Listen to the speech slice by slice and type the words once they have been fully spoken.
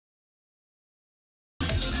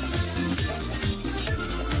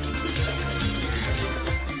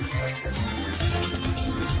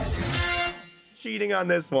cheating on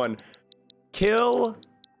this one. Kill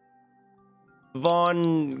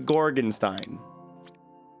von Gorgenstein.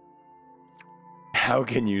 How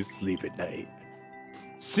can you sleep at night?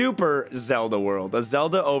 Super Zelda World. A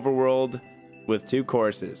Zelda overworld with 2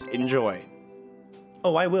 courses. Enjoy.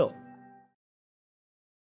 Oh, I will.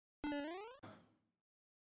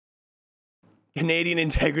 Canadian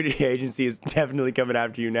Integrity Agency is definitely coming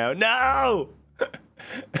after you now. No!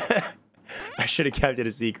 I should have kept it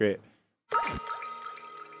a secret.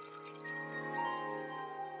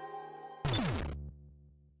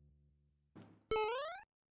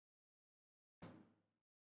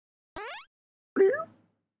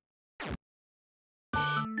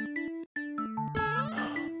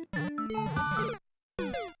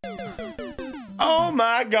 Oh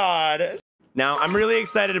my god. Now, I'm really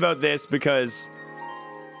excited about this because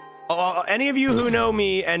any of you who know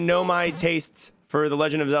me and know my taste for the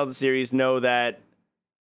Legend of Zelda series know that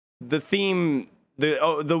the theme,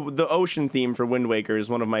 the ocean theme for Wind Waker is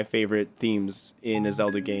one of my favorite themes in a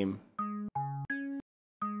Zelda game.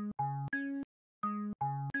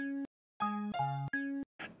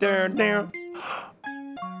 Down.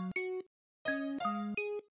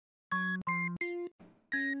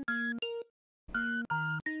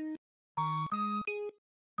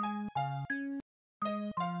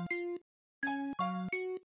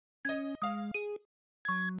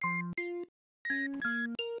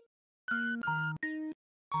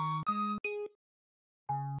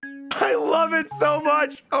 I love it so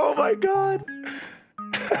much. Oh my god.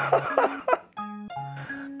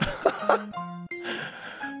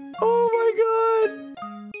 Oh my god.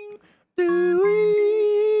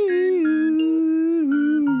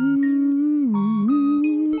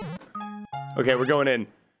 Okay, we're going in.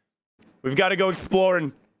 We've got to go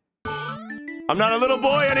exploring. I'm not a little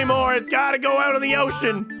boy anymore. It's got to go out in the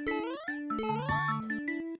ocean.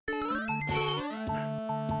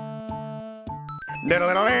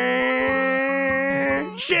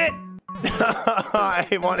 Shit!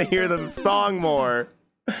 I want to hear the song more.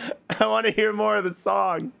 I want to hear more of the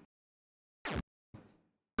song.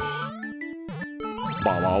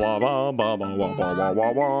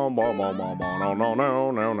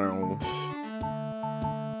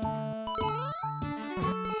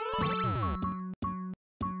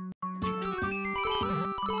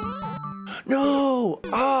 No!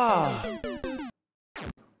 Ah! I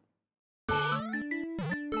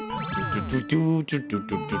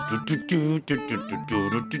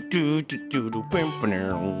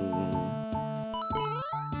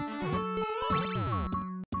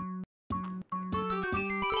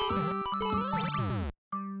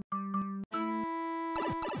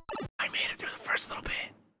made it through the first little bit.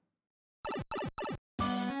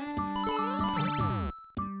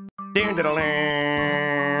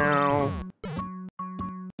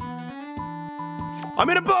 I'm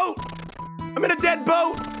in a boat! I'm in a dead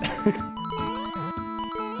boat!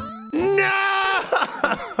 No!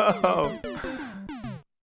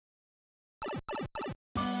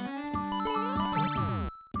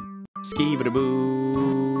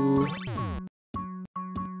 Skee-ba-da-boo.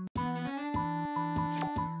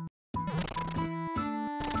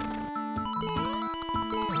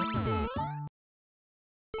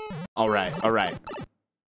 All right.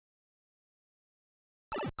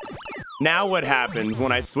 Now what happens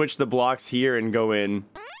when I switch the blocks here and go in?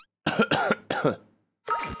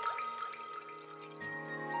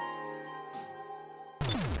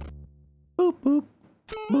 Boop, boop,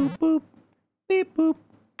 boop, boop, beep, boop,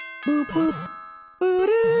 boop, boop,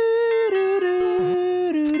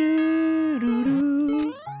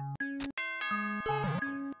 boo-doo-doo-doo-doo-doo-doo.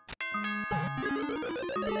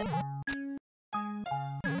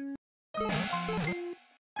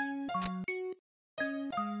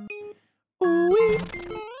 Ooh-wee,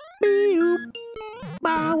 bee-oop,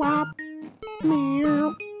 bow-wop,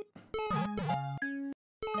 meow.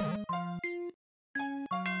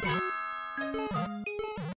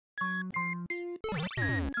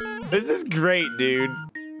 This is great, dude.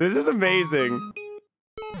 This is amazing.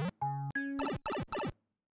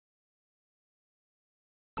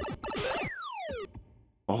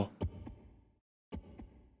 Oh.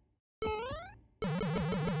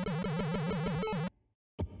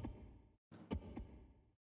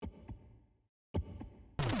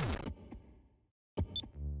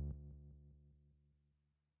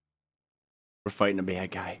 We're fighting a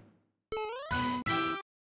bad guy.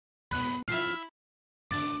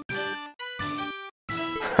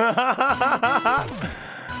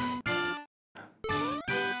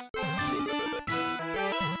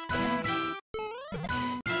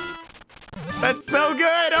 That's so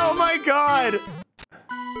good! Oh my god!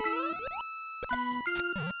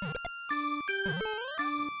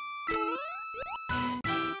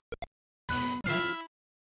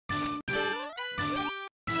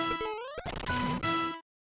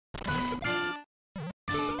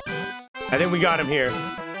 I think we got him here.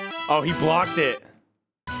 Oh, he blocked it.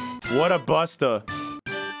 What a buster.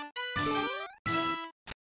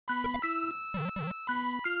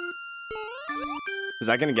 Is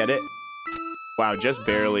that gonna get it? Wow, just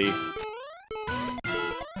barely.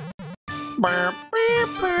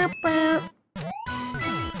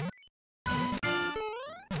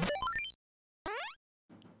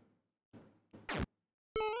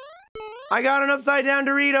 I got an upside down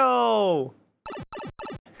Dorito.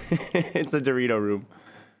 It's a Dorito room.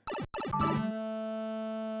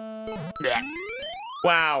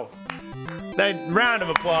 Wow. That round of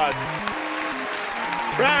applause.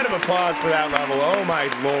 Round of applause for that level. Oh my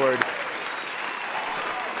lord.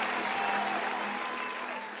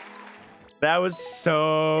 That was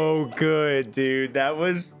so good, dude. That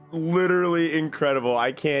was literally incredible.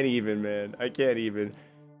 I can't even, man. I can't even.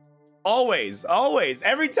 Always, always,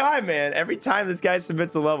 every time, man. Every time this guy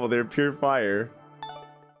submits a level, they're pure fire.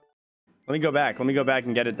 Let me go back. Let me go back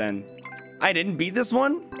and get it then. I didn't beat this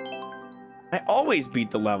one? I always beat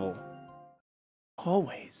the level.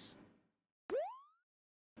 Always.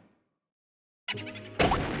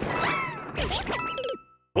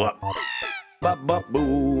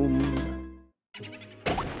 Boom.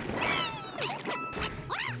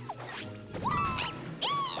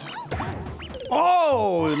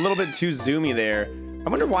 Oh, a little bit too zoomy there. I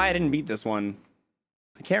wonder why I didn't beat this one.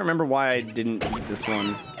 I can't remember why I didn't beat this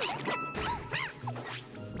one.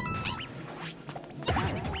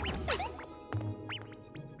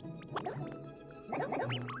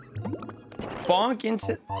 Bonk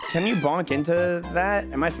into... Can you bonk into that?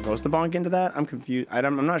 Am I supposed to bonk into that? I'm confused.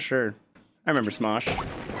 I'm not sure. I remember Smosh.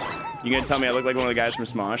 You gonna tell me I look like one of the guys from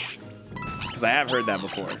Smosh? Because I have heard that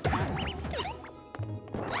before.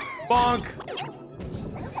 Bonk!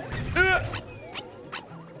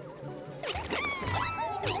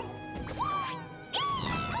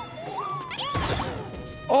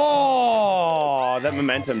 Oh, that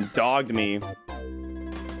momentum dogged me.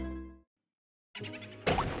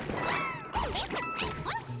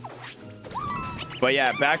 But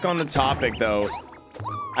yeah, back on the topic though.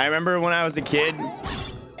 I remember when I was a kid,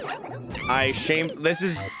 this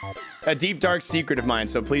is a deep dark secret of mine,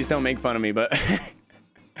 so please don't make fun of me, but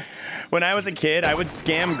when I was a kid, I would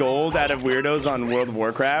scam gold out of weirdos on World of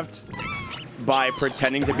Warcraft by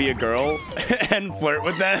pretending to be a girl and flirt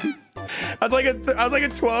with them. I was like a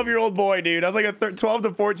 12-year-old boy, dude. I was like a 12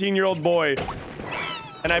 to 14-year-old boy.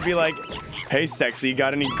 And I'd be like, "Hey, sexy,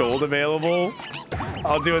 got any gold available?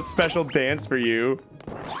 I'll do a special dance for you."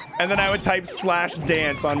 And then I would type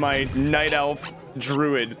 /dance on my night elf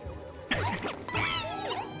druid.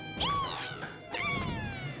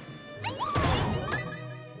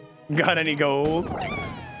 Got any gold?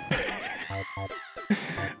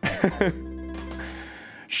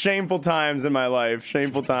 Shameful times in my life.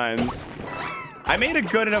 Shameful times. I made a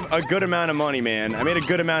good amount of money, man. I made a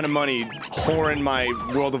good amount of money whoring my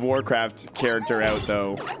World of Warcraft character out,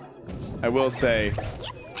 though. I will say.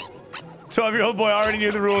 12-year-old boy already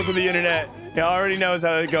knew the rules of the internet. He already knows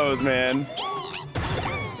how it goes, man.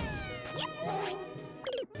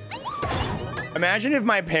 Imagine if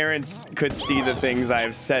my parents could see the things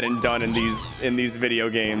I've said and done in these video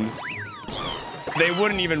games. They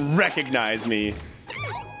wouldn't even recognize me.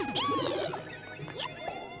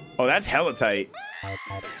 Oh, that's hella tight.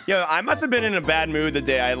 Yo, I must have been in a bad mood the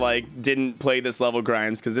day I didn't play this level,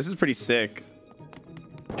 Grimes, because this is pretty sick.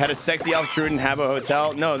 Had a sexy elf druid in Habbo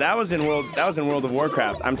Hotel. No, that was in World of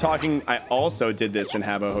Warcraft. I'm talking, I also did this in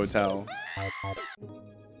Habbo Hotel.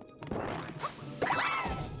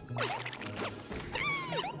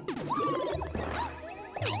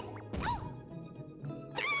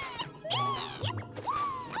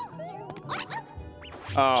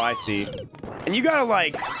 Oh, I see. And you gotta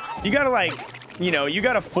you know, you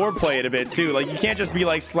gotta foreplay it a bit too. Like, you can't just be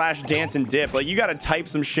like /dance and dip. Like, you gotta type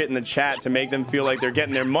some shit in the chat to make them feel like they're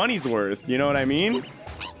getting their money's worth. You know what I mean?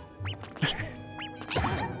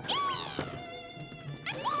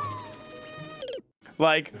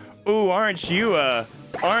 Like, ooh, aren't you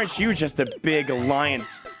just a big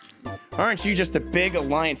alliance? Aren't you just a big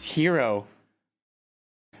alliance hero?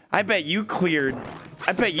 I bet you clear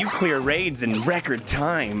raids in record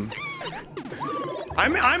time.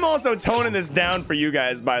 I'm also toning this down for you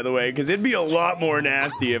guys, by the way, because it'd be a lot more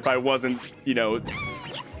nasty if I wasn't, you know,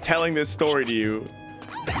 telling this story to you.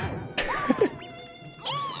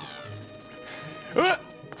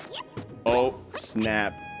 Oh,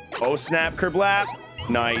 snap. Oh, snap, kerblap.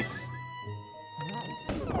 Nice.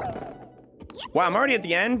 Wow, I'm already at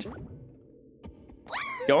the end?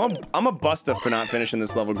 Yo, I'm a busta for not finishing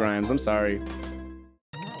this level, Grimes. I'm sorry.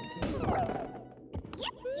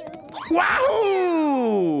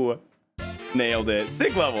 Wahoo! Nailed it.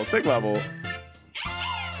 Sick level, sick level.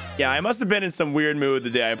 Yeah, I must have been in some weird mood the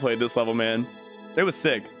day I played this level, man. It was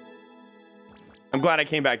sick. I'm glad I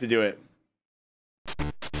came back to do it.